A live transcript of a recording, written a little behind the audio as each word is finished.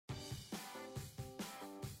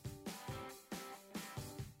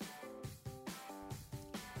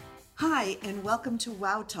Hi, and welcome to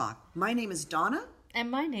Wow Talk. My name is Donna, And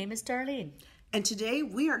my name is Darlene. and today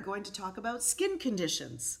we are going to talk about skin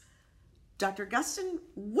conditions. Dr. Gustin,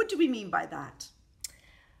 what do we mean by that?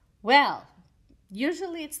 Well,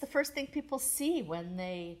 usually it's the first thing people see when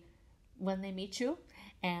they meet you,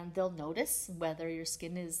 and they'll notice whether your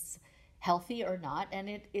skin is healthy or not, and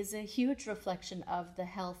it is a huge reflection of the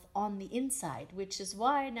health on the inside, which is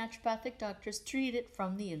why naturopathic doctors treat it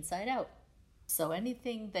from the inside out. So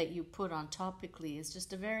anything that you put on topically is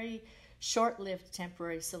just a very short-lived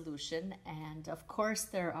temporary solution. And of course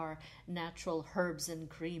there are natural herbs and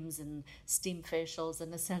creams and steam facials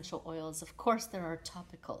and essential oils. Of course there are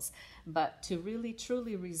topicals. But to really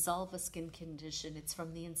truly resolve a skin condition, it's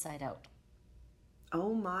from the inside out.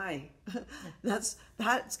 Oh my, that's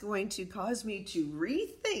going to cause me to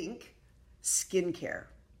rethink skincare.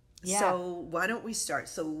 Yeah. So why don't we start?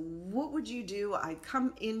 So what would you do? I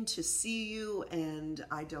come in to see you and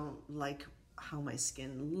I don't like how my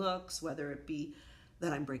skin looks, whether it be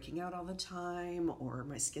that I'm breaking out all the time or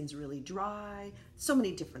my skin's really dry, so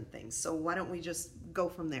many different things. So why don't we just go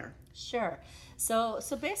from there? Sure. So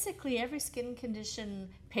basically every skin condition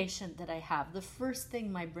patient that I have, the first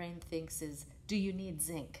thing my brain thinks is, do you need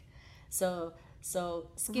zinc? So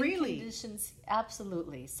skin Really? conditions,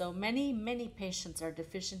 absolutely. So many patients are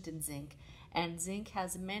deficient in zinc, and zinc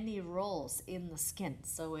has many roles in the skin.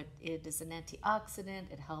 So it is an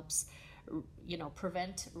antioxidant. It helps,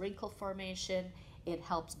 prevent wrinkle formation. It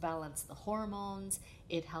helps balance the hormones.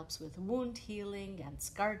 It helps with wound healing and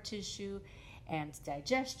scar tissue and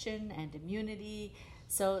digestion and immunity.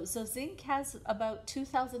 So zinc has about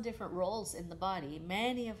 2,000 different roles in the body,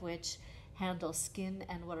 many of which handle skin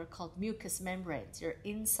and what are called mucous membranes, your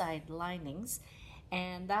inside linings.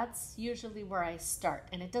 And that's usually where I start.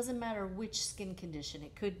 And it doesn't matter which skin condition.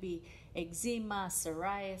 It could be eczema,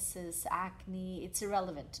 psoriasis, acne. It's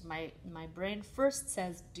irrelevant. My brain first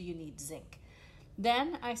says, do you need zinc?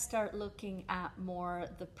 Then I start looking at more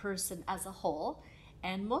the person as a whole.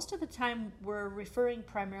 And most of the time we're referring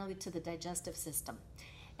primarily to the digestive system.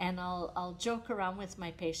 And I'll joke around with my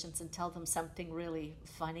patients and tell them something really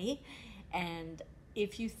funny. And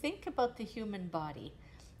if you think about the human body,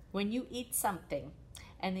 when you eat something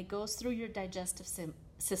and it goes through your digestive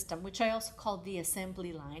system, which I also call the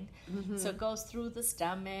assembly line, so it goes through the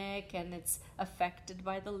stomach and it's affected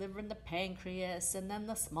by the liver and the pancreas and then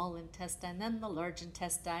the small intestine, then the large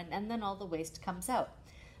intestine, and then all the waste comes out.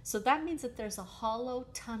 So that means that there's a hollow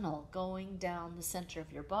tunnel going down the center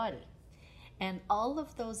of your body. And all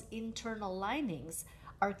of those internal linings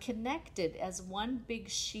are connected as one big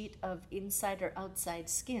sheet of inside or outside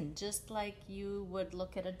skin, just like you would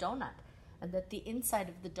look at a donut, and that the inside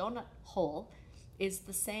of the donut hole is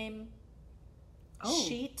the same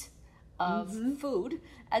sheet of food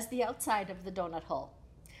as the outside of the donut hole.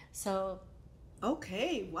 So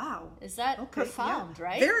Okay, wow. is that profound, yeah.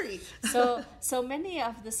 right? Very. So many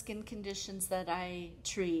of the skin conditions that I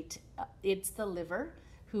treat, it's the liver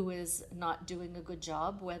who is not doing a good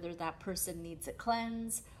job, whether that person needs a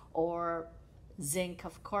cleanse, or zinc,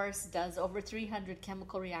 of course, does over 300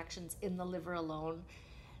 chemical reactions in the liver alone.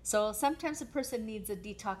 So sometimes a person needs a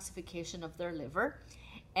detoxification of their liver.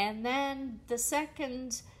 And then the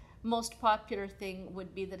second most popular thing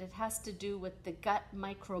would be that it has to do with the gut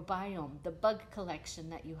microbiome, the bug collection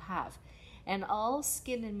that you have. And all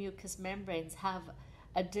skin and mucous membranes have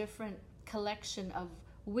a different collection of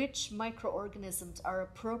which microorganisms are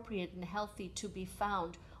appropriate and healthy to be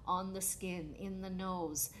found on the skin, in the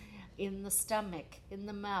nose, in the stomach, in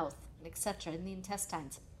the mouth, etc., in the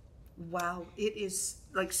intestines. Wow, it is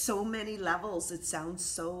like so many levels. It sounds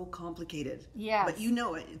so complicated. Yes. But you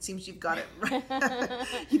know it. It seems you've got it right.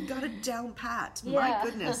 You've got it down pat. Yeah. My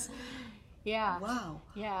goodness. Yeah. Wow.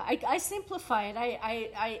 Yeah, I simplify it.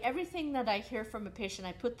 I everything that I hear from a patient,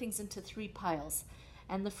 I put things into 3 piles.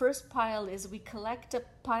 And the first pile is we collect a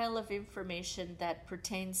pile of information that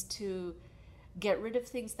pertains to get rid of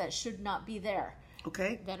things that should not be there,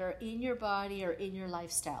 Okay. that are in your body or in your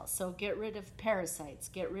lifestyle. So get rid of parasites,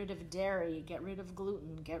 get rid of dairy, get rid of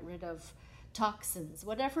gluten, get rid of toxins,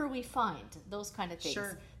 whatever we find, those kind of things.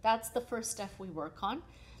 Sure. That's the first stuff we work on,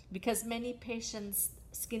 because many patients'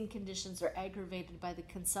 skin conditions are aggravated by the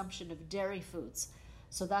consumption of dairy foods.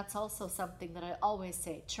 So that's also something that I always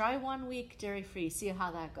say, try 1 week dairy-free, see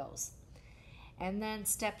how that goes. And then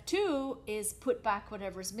step 2 is put back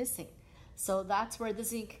whatever's missing. So that's where the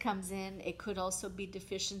zinc comes in. It could also be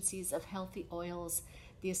deficiencies of healthy oils,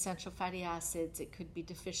 the essential fatty acids. It could be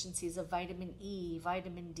deficiencies of vitamin E,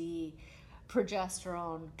 vitamin D,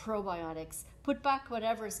 progesterone, probiotics. Put back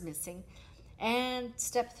whatever's missing. And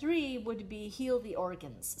step 3 would be heal the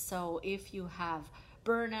organs. So if you have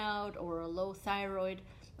burnout or a low thyroid,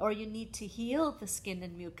 or you need to heal the skin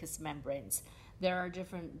and mucous membranes. There are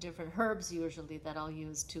different herbs usually that I'll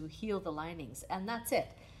use to heal the linings, and that's it.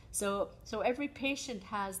 So every patient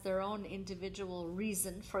has their own individual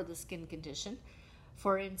reason for the skin condition.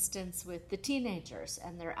 For instance, with the teenagers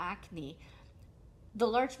and their acne, the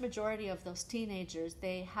large majority of those teenagers,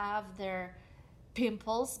 they have their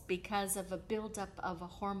pimples because of a buildup of a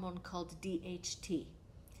hormone called DHT.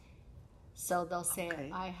 So they'll say, Okay.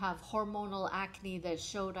 I have hormonal acne that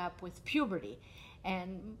showed up with puberty.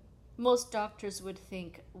 And most doctors would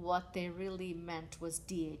think what they really meant was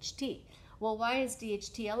DHT. Well, why is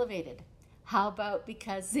DHT elevated? How about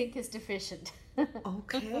because zinc is deficient?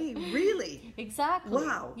 Okay, really? Exactly.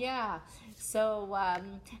 Wow. Yeah. So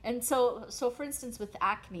for instance, with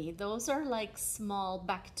acne, those are like small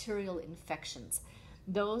bacterial infections.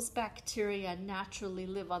 Those bacteria naturally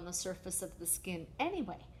live on the surface of the skin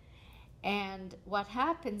anyway. And what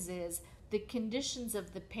happens is the conditions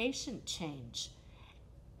of the patient change,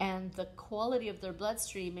 and the quality of their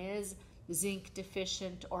bloodstream is zinc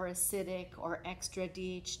deficient or acidic or extra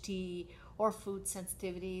DHT or food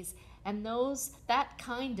sensitivities. And that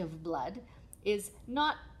kind of blood is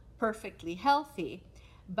not perfectly healthy,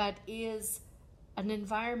 but is an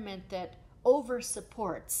environment that over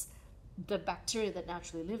supports the bacteria that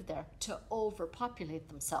naturally live there to overpopulate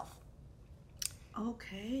themselves.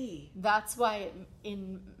 Okay. That's why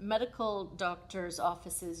in medical doctors'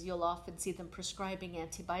 offices, you'll often see them prescribing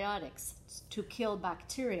antibiotics to kill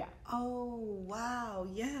bacteria. Oh, wow.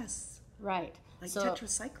 Yes. Right. Like So,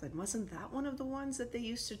 tetracycline. Wasn't that one of the ones that they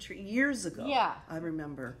used to treat years ago? Yeah. I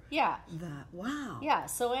remember yeah. that. Wow. Yeah,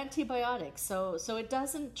 so antibiotics. So it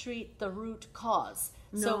doesn't treat the root cause.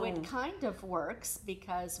 So No. it kind of works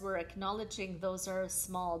because we're acknowledging those are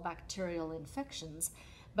small bacterial infections.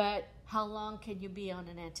 But how long can you be on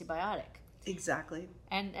an antibiotic? Exactly.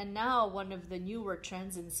 And now one of the newer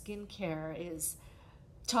trends in skincare is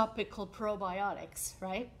topical probiotics,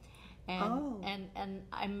 right? Oh. And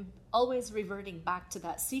I'm always reverting back to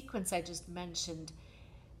that sequence I just mentioned.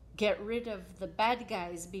 Get rid of the bad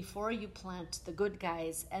guys before you plant the good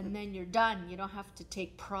guys, and then you're done. You don't have to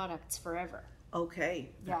take products forever.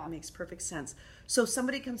 Okay. That Yeah. makes perfect sense. So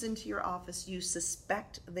somebody comes into your office, you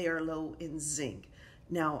suspect they are low in zinc.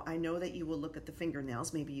 Now, I know that you will look at the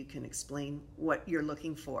fingernails. Maybe you can explain what you're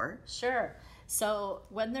looking for. Sure. So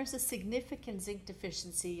when there's a significant zinc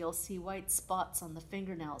deficiency, you'll see white spots on the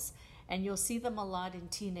fingernails. And you'll see them a lot in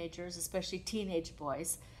teenagers, especially teenage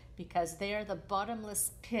boys, because they are the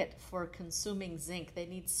bottomless pit for consuming zinc. They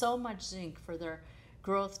need so much zinc for their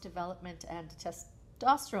growth, development, and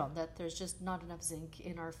testosterone that there's just not enough zinc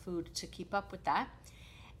in our food to keep up with that.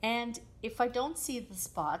 And if I don't see the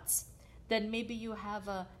spots, then maybe you have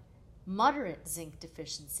a moderate zinc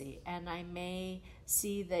deficiency, and I may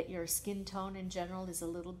see that your skin tone in general is a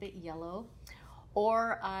little bit yellow,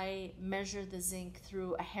 or I measure the zinc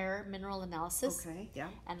through a hair mineral analysis. Okay, yeah.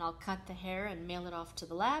 And I'll cut the hair and mail it off to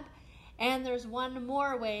the lab. And there's one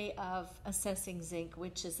more way of assessing zinc,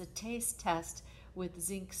 which is a taste test with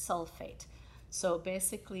zinc sulfate. So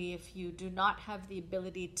basically, if you do not have the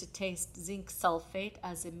ability to taste zinc sulfate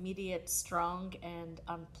as immediate, strong, and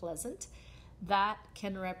unpleasant, that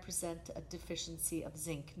can represent a deficiency of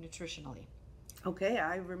zinc nutritionally. Okay,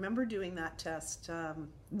 I remember doing that test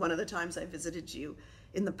one of the times I visited you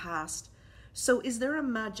in the past. So is there a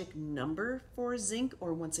magic number for zinc,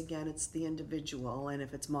 or once again, it's the individual, and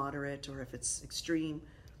if it's moderate or if it's extreme,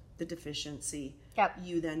 the deficiency, Yep.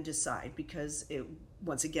 you then decide, because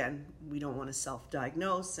once again, we don't want to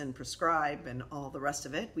self-diagnose and prescribe and all the rest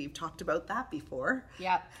of it. We've talked about that before.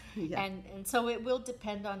 Yeah. Yeah. And so it will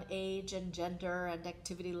depend on age and gender and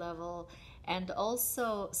activity level. And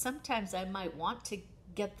also, sometimes I might want to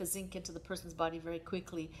get the zinc into the person's body very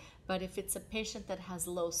quickly. But if it's a patient that has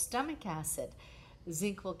low stomach acid,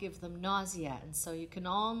 zinc will give them nausea. And so you can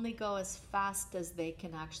only go as fast as they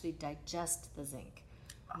can actually digest the zinc.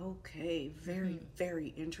 Okay, very,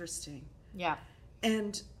 very interesting. Yeah.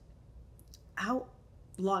 And how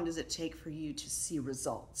long does it take for you to see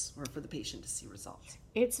results, or for the patient to see results?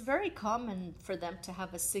 It's very common for them to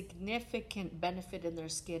have a significant benefit in their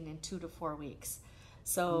skin in 2 to 4 weeks.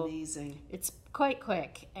 So Amazing. it's quite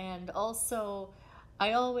quick. And also,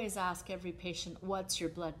 I always ask every patient, what's your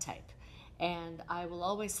blood type? And I will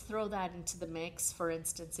always throw that into the mix. For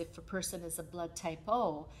instance, if a person is a blood type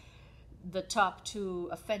O, the top 2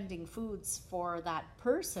 offending foods for that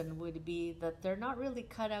person would be that they're not really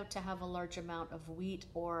cut out to have a large amount of wheat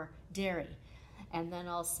or dairy. And then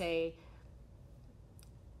I'll say,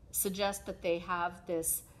 suggest that they have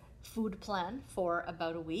this food plan for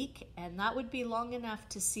about a week, and that would be long enough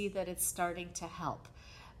to see that it's starting to help.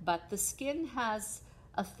 But the skin has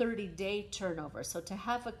a 30-day turnover, so to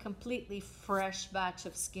have a completely fresh batch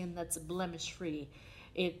of skin that's blemish free,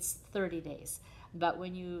 it's 30 days. But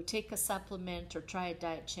when you take a supplement or try a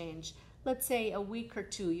diet change, let's say a week or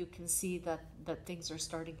two, you can see that things are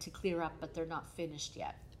starting to clear up, but they're not finished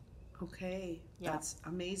yet. Okay, Yeah. that's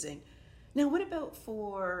amazing. Now, what about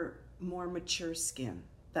for more mature skin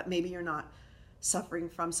that maybe you're not suffering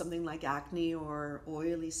from something like acne or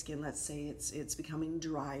oily skin? Let's say it's becoming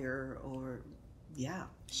drier, or yeah.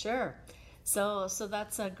 Sure. So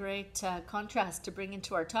that's a great contrast to bring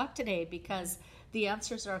into our talk today, because the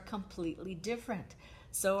answers are completely different.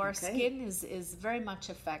 So our Okay. skin is very much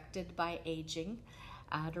affected by aging.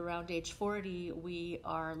 At around age 40, we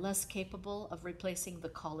are less capable of replacing the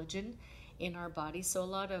collagen in our body. So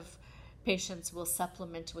a lot of patients will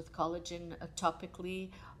supplement with collagen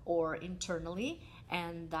topically or internally,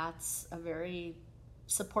 and that's a very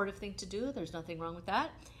supportive thing to do. There's nothing wrong with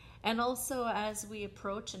that. And also, as we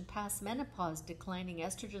approach and pass menopause, declining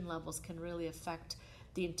estrogen levels can really affect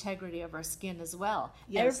the integrity of our skin as well.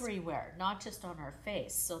 Yes. Everywhere, not just on our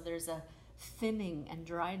face. So there's a thinning and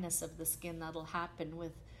dryness of the skin that'll happen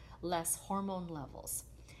with less hormone levels.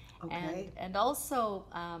 Okay. And also,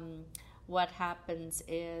 what happens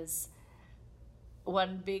is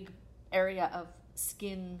one big area of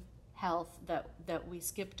skin health that we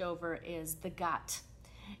skipped over is the gut.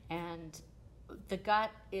 And the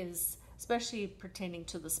gut is especially pertaining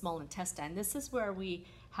to the small intestine. This is where we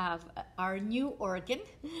have our new organ,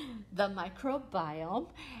 the microbiome,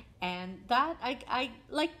 and that I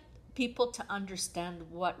like people to understand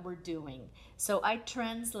what we're doing. So I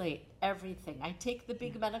translate everything. I take the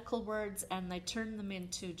big medical words and I turn them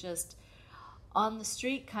into just on the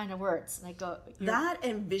street kind of words. And I go, That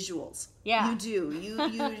and visuals. Yeah. You do.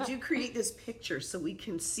 You do create this picture so we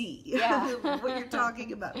can see Yeah. what you're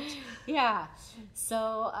talking about. yeah.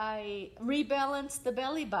 So I rebalance the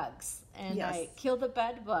belly bugs, and Yes. I kill the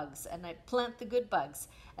bad bugs, and I plant the good bugs.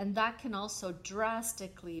 And that can also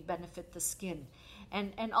drastically benefit the skin.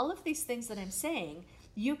 And all of these things that I'm saying,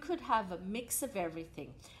 you could have a mix of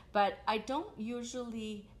everything. But I don't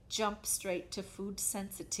usually jump straight to food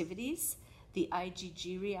sensitivities, the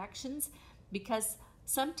IgG reactions, because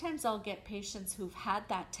sometimes I'll get patients who've had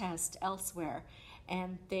that test elsewhere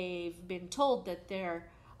and they've been told that they're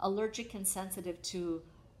allergic and sensitive to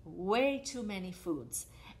way too many foods.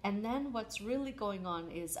 And then what's really going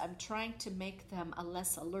on is I'm trying to make them a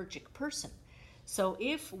less allergic person. So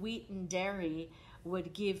if wheat and dairy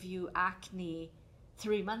would give you acne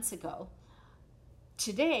 3 months ago,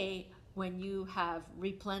 today, when you have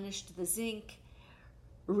replenished the zinc,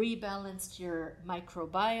 rebalanced your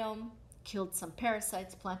microbiome, killed some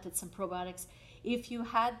parasites, planted some probiotics, if you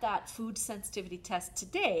had that food sensitivity test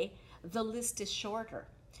today, the list is shorter.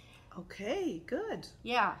 Okay, good.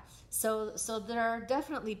 Yeah, so there are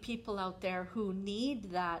definitely people out there who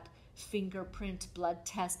need that fingerprint blood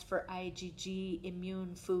test for IgG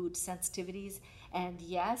immune food sensitivities. And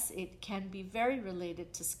yes, it can be very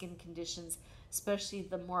related to skin conditions, especially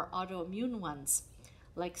the more autoimmune ones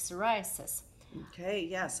like psoriasis. Okay,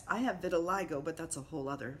 yes. I have vitiligo, but that's a whole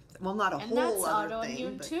other, well, not a And whole that's other thing.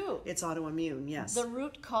 autoimmune but too. It's autoimmune, yes. The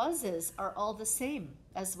root causes are all the same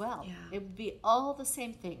as well. Yeah. It would be all the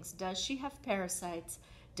same things. Does she have parasites?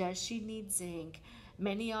 Does she need zinc?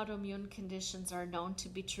 Many autoimmune conditions are known to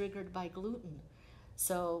be triggered by gluten.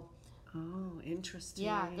 So, Oh, interesting.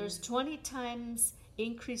 yeah, there's 20 times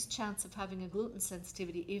increased chance of having a gluten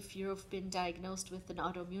sensitivity if you've been diagnosed with an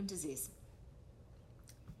autoimmune disease.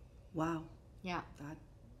 Wow, Yeah, that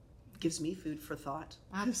gives me food for thought.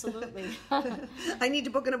 absolutely. I need to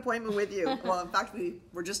book an appointment with you. Well, in fact, we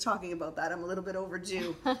were just talking about that. I'm a little bit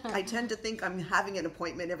overdue. I tend to think I'm having an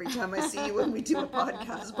appointment every time I see you when we do a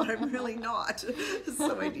podcast, but I'm really not.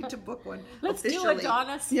 So I need to book one. Let's do a officially.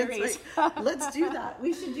 Donna Yes, series. right. Let's do that.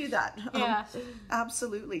 We should do that. Yeah.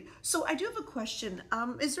 Absolutely. So I do have a question.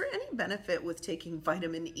 Is there any benefit with taking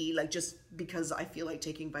vitamin E, like just because I feel like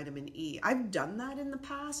taking vitamin E? I've done that in the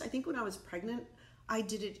past. I think when I was pregnant, I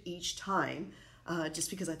did it each time just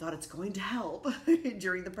because I thought it's going to help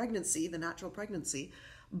during the pregnancy, the natural pregnancy,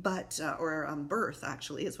 but or birth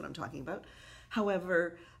actually is what I'm talking about.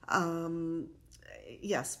 However,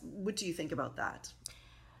 yes, what do you think about that?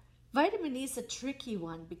 Vitamin E is a tricky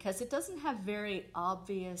one because it doesn't have very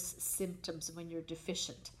obvious symptoms when you're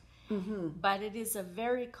deficient. But it is a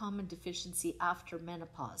very common deficiency after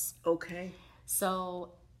menopause. Okay.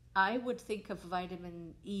 So I would think of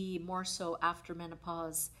vitamin E more so after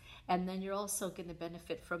menopause. And then you're also going to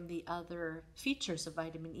benefit from the other features of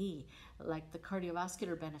vitamin E, like the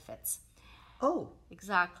cardiovascular benefits. Oh,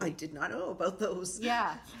 exactly. I did not know about those.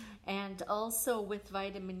 Yeah. And also with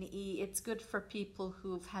vitamin E, it's good for people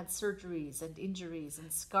who've had surgeries and injuries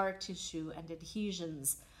and scar tissue and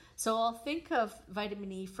adhesions. So I'll think of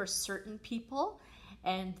vitamin E for certain people.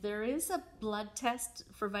 And there is a blood test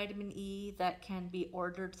for vitamin E that can be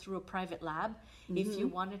ordered through a private lab if you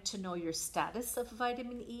wanted to know your status of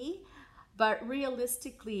vitamin E. But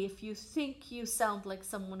realistically, if you think you sound like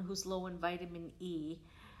someone who's low in vitamin E,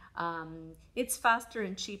 it's faster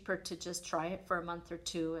and cheaper to just try it for a month or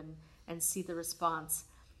two and see the response.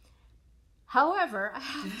 However, I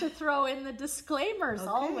have to throw in the disclaimers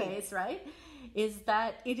always, right? Is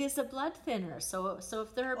that it is a blood thinner. So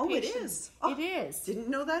if there are patients... it is. It is. Didn't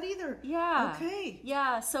know that either. Yeah. Okay.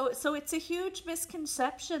 Yeah, so it's a huge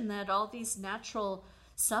misconception that all these natural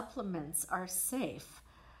supplements are safe.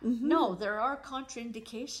 No, there are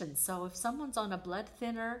contraindications. So if someone's on a blood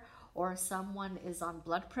thinner or someone is on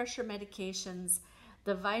blood pressure medications,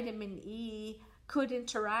 the vitamin E could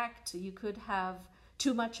interact. You could have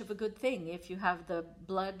too much of a good thing if you have the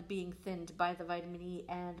blood being thinned by the vitamin E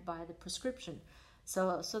and by the prescription.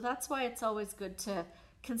 So that's why it's always good to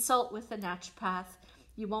consult with a naturopath.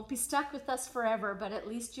 You won't be stuck with us forever, but at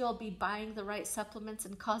least you'll be buying the right supplements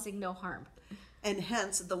and causing no harm. And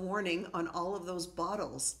hence the warning on all of those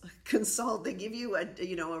bottles. Consult. They give you a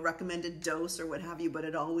recommended dose or what have you, but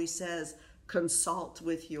it always says consult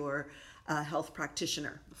with your health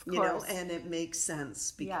practitioner. Of course. And it makes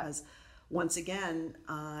sense because once again,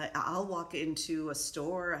 I'll walk into a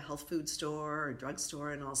store, a health food store or a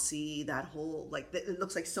drugstore, and I'll see that whole, it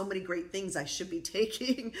looks like so many great things I should be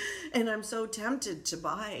taking. And I'm so tempted to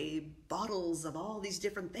buy bottles of all these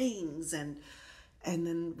different things. And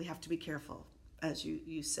then we have to be careful, as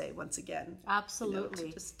you say, once again.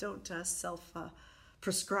 Absolutely. Just don't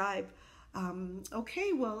self-prescribe.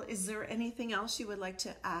 Okay, well, is there anything else you would like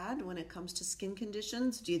to add when it comes to skin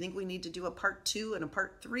conditions? Do you think we need to do a part 2 and a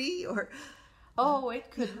part 3? Or it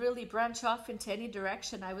could really branch off into any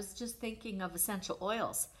direction. I was just thinking of essential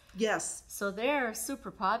oils. Yes. So they're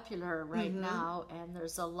super popular right now, and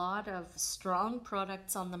there's a lot of strong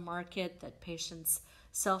products on the market that patients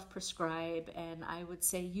self-prescribe, and I would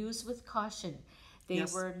say use with caution. They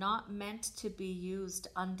were not meant to be used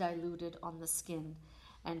undiluted on the skin,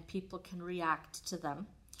 and people can react to them.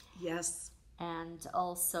 Yes. And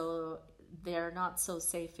also, they're not so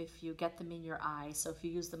safe if you get them in your eye. So if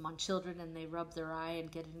you use them on children and they rub their eye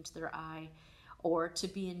and get it into their eye, or to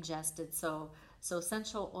be ingested. So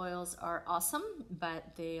essential oils are awesome,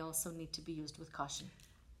 but they also need to be used with caution.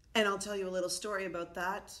 And I'll tell you a little story about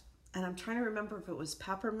that. And I'm trying to remember if it was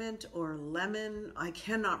peppermint or lemon. I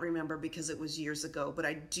cannot remember because it was years ago, but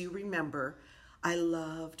I do remember I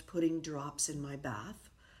loved putting drops in my bath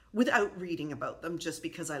without reading about them, just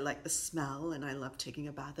because I like the smell and I love taking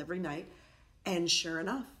a bath every night. And sure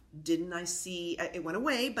enough, didn't I see, it went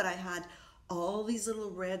away, but I had all these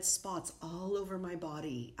little red spots all over my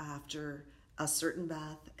body after a certain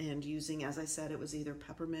bath, and using, as I said, it was either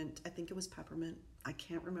peppermint. I think it was peppermint. I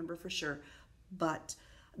can't remember for sure, but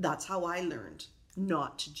that's how I learned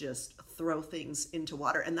not to just throw things into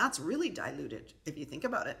water. And that's really diluted if you think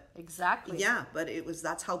about it. Exactly. Yeah, but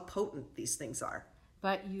that's how potent these things are.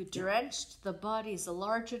 But you drenched the body's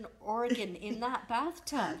large organ in that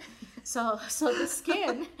bathtub. So the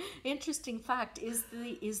skin, interesting fact, is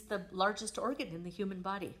the largest organ in the human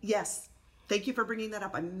body. Yes. Thank you for bringing that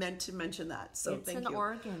up. I meant to mention that. So it's thank you. It's an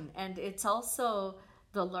organ, and it's also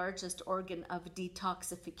the largest organ of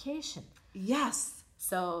detoxification. Yes.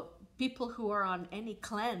 So people who are on any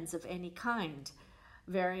cleanse of any kind,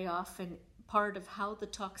 very often part of how the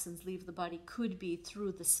toxins leave the body could be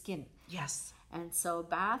through the skin. Yes. And so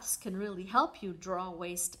baths can really help you draw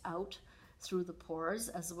waste out through the pores,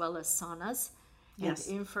 as well as saunas and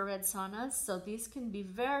infrared saunas. So these can be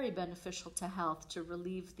very beneficial to health to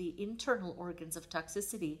relieve the internal organs of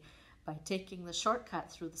toxicity by taking the shortcut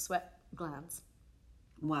through the sweat glands.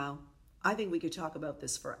 Wow. I think we could talk about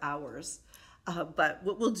this for hours. But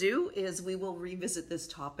what we'll do is we will revisit this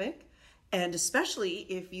topic. And especially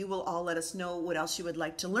if you will all let us know what else you would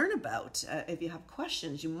like to learn about. If you have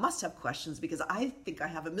questions, you must have questions, because I think I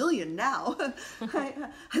have a million now. I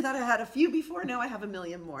thought I had a few before, now I have a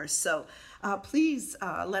million more. So please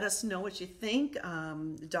let us know what you think.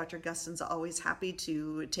 Dr. Gustin's always happy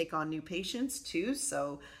to take on new patients too.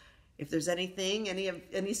 So if there's anything,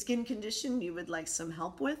 any skin condition you would like some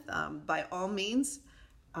help with, by all means,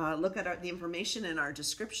 look at the information in our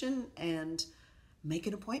description and make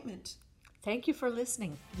an appointment. Thank you for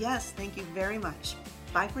listening. Yes, thank you very much.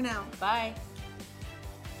 Bye for now. Bye.